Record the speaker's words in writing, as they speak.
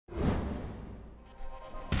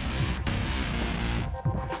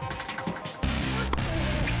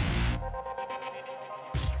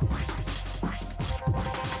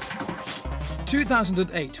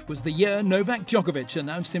2008 was the year Novak Djokovic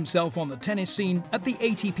announced himself on the tennis scene at the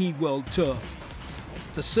ATP World Tour.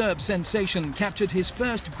 The Serb sensation captured his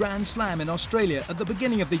first Grand Slam in Australia at the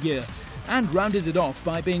beginning of the year and rounded it off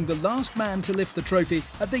by being the last man to lift the trophy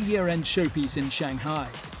at the year-end showpiece in Shanghai.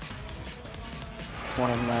 It's one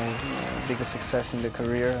of my biggest successes in the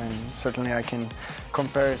career, and certainly I can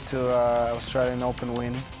compare it to Australian Open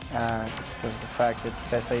win, because the fact that the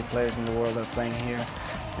best 8 players in the world are playing here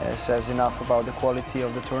says enough about the quality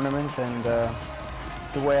of the tournament, and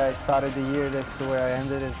the way I started the year, that's the way I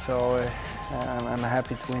ended it, so I'm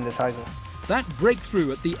happy to win the title. That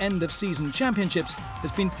breakthrough at the end of season championships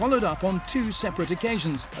has been followed up on 2 separate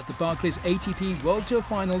occasions at the Barclays ATP World Tour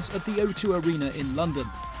Finals at the O2 Arena in London.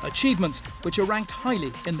 Achievements which are ranked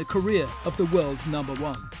highly in the career of the world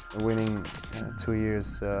 #1. Winning 2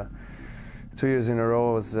 years in a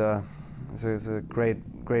row is a great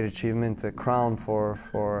achievement, a crown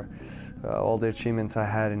for all the achievements I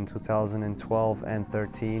had in 2012 and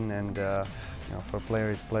 13, and for a player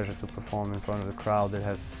it's a pleasure to perform in front of a crowd that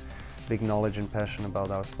has big knowledge and passion about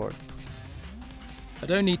our sport.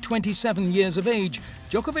 At only 27 years of age,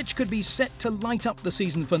 Djokovic could be set to light up the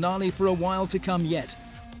season finale for a while to come yet.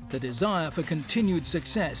 The desire for continued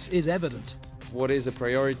success is evident. What is a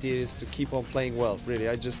priority is to keep on playing well, really.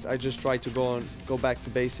 I just try to go back to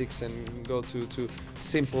basics and go to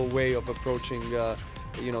simple way of approaching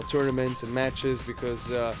tournaments and matches,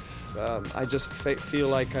 because I just feel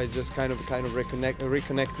like I just kind of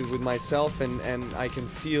reconnected with myself, and I can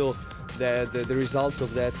feel the result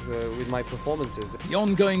of that with my performances. The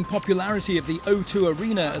ongoing popularity of the O2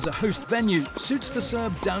 Arena as a host venue suits the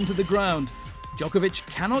Serb down to the ground. Djokovic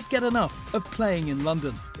cannot get enough of playing in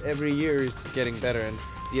London. Every year is getting better, and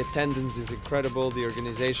the attendance is incredible. The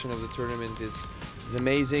organization of the tournament is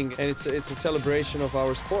amazing, and it's a celebration of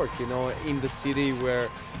our sport. In the city where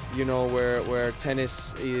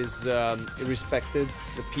tennis is respected,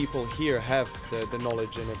 the people here have the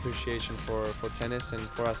knowledge and appreciation for tennis, and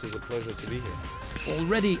for us it's a pleasure to be here.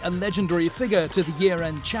 Already a legendary figure to the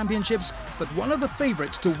year-end championships, but one of the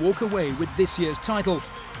favourites to walk away with this year's title,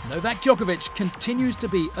 Novak Djokovic continues to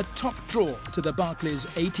be a top draw to the Barclays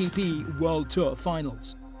ATP World Tour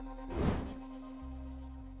Finals.